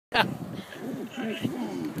Maybe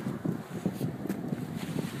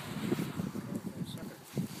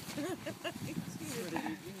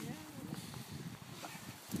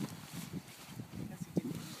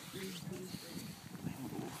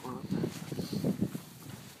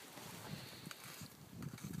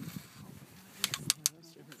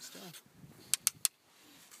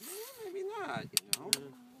not, you know.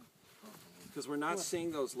 Because we're not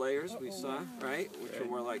seeing those layers we saw, right? Which are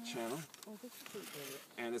more like channel.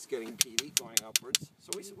 And it's getting peaty going upwards.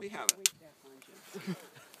 So we have it.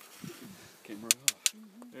 Came right off.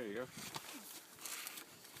 There you go.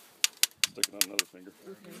 Stick it on another finger.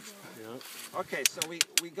 Okay, so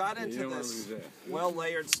we got into this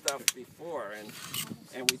well-layered stuff before,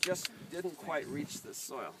 and we just didn't quite reach this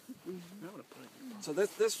soil. So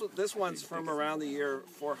this one's from around the year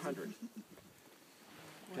 400.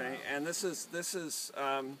 Okay, and this is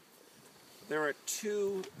there are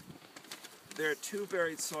two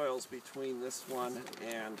buried soils between this one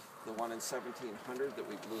and the one in 1700 that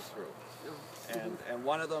we blew through, and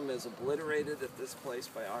one of them is obliterated at this place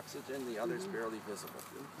by oxygen. The other's barely visible,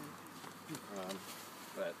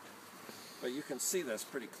 but you can see this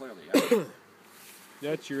pretty clearly.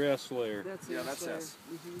 That's your S layer. That's S.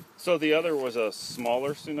 So the other was a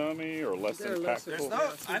smaller tsunami or less impactful? There's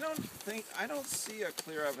no, I don't see a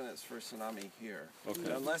clear evidence for tsunami here.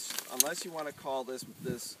 Okay. Unless you want to call this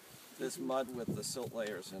mud with the silt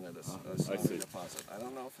layers in it a tsunami deposit. I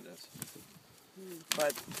don't know if it is.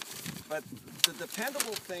 But the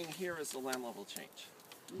dependable thing here is the land level change.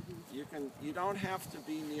 You don't have to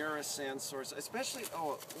be near a sand source, especially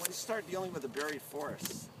when you start dealing with the buried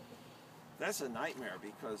forests. That's a nightmare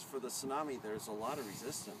because for the tsunami there's a lot of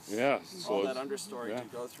resistance. Yeah. All that understory to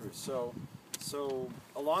go through. So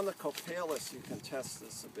along the Copalis you can test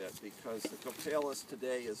this a bit because the Copalis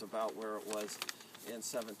today is about where it was in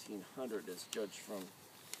 1700 as judged from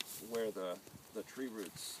where the tree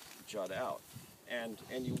roots jut out. And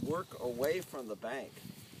you work away from the bank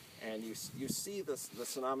and you see the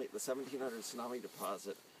 1700 tsunami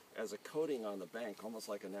deposit as a coating on the bank, almost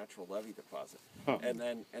like a natural levee deposit. And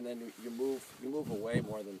then you move away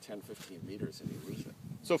more than 10-15 meters and you lose it.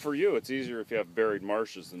 So for you, it's easier if you have buried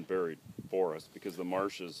marshes than buried forests because the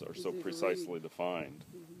marshes are so precisely defined.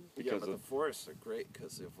 But the forests are great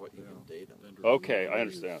because of what you can date them. Okay, I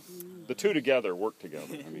understand. The two together work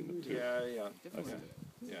together. I mean, the two.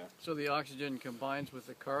 Yeah. So the oxygen combines with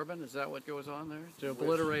the carbon? Is that what goes on there? To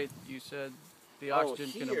obliterate, you said the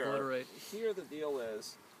oxygen can obliterate. Here the deal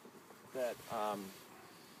is that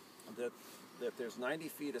that there's 90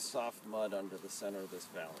 feet of soft mud under the center of this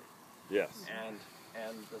valley. Yes.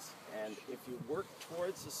 And if you work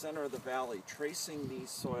towards the center of the valley, tracing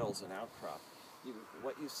these soils and outcrop,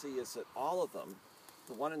 what you see is that all of them,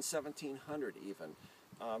 the one in 1700 even,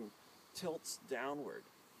 tilts downward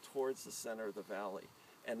towards the center of the valley.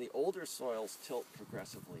 And the older soils tilt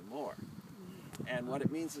progressively more. And what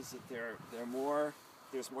it means is that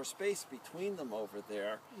there's more space between them over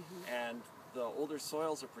there, and the older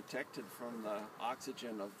soils are protected from the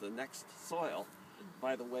oxygen of the next soil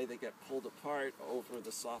by the way they get pulled apart over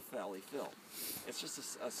the soft valley fill. It's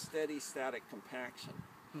just a steady static compaction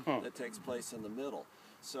that takes place in the middle.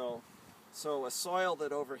 So a soil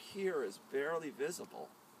that over here is barely visible,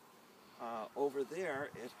 over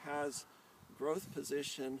there it has growth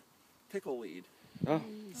position pickleweed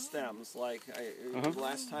stems. Like the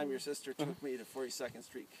last time your sister took me to 42nd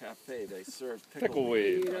Street Cafe, they served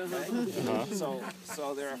pickleweed. Okay?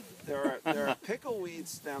 So there are pickleweed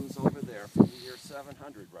stems over there from the year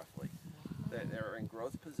 700 roughly. They're in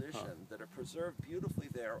growth position that are preserved beautifully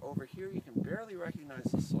there. Over here you can barely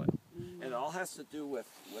recognize the soil. And it all has to do with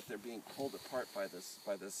they're being pulled apart by this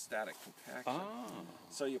static compaction.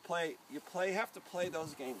 So you have to play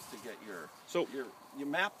those games to get you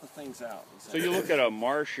map the things out. So you look at a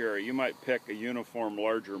marsh area, you might pick a uniform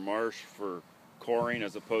larger marsh for coring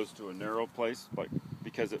as opposed to a narrow place,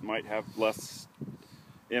 because it might have less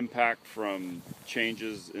impact from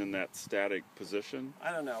changes in that static position?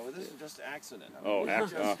 I don't know. This is just accident. I mean,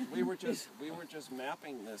 we were just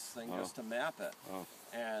mapping this thing just to map it,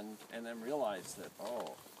 and then realized that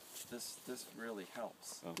this really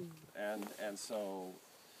helps, and so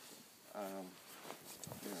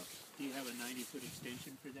Do you have a 90-foot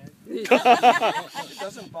extension for that?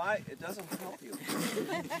 It doesn't help you.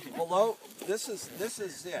 Below, this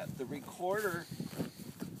is it. The recorder,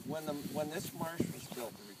 when this marsh was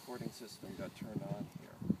built, the recording system got turned on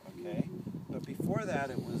here. Okay, but before that,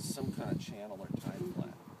 it was some kind of channel or tide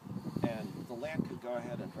flat, and the land could go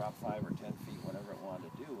ahead and drop 5 or 10 feet, whatever it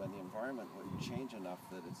wanted to do, and the environment would change enough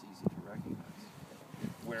that it's easy to recognize.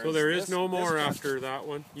 Whereas So there is this- no this more one- after that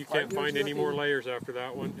one? You Pardon? can't find any more layers after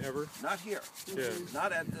that one, ever? Not here. Yeah.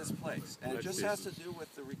 Not at this place. And I it just see. has to do with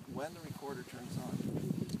when the recorder turns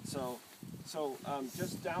on. So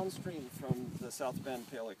just downstream from the South Bend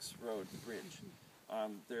Palix Road Bridge,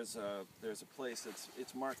 there's a place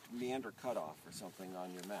it's marked Meander Cutoff or something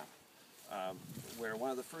on your map, where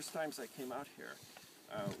one of the first times I came out here,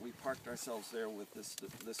 we parked ourselves there with this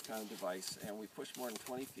kind of device, and we pushed more than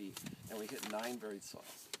 20 feet, and we hit 9 buried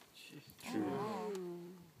soils.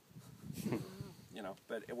 You know,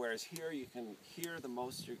 but whereas here you can hear the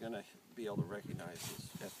most you're going to be able to recognize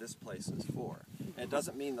at this place is 4. And it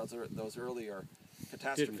doesn't mean those earlier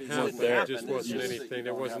catastrophes Didn't have didn't there. happen. Just It's wasn't just that you anything.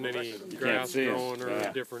 There don't wasn't have a any record of it. grass see 'em. growing or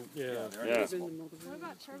Yeah. different. Yeah. They're Yeah. invisible. What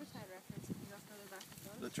about turbidite records? Can you go further back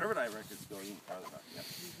with those? The turbidite records go even farther back. Yeah,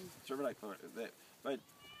 turbidite. But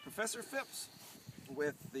Professor Phipps,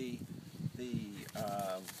 with the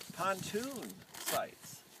pontoon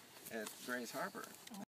sites at Grays Harbor,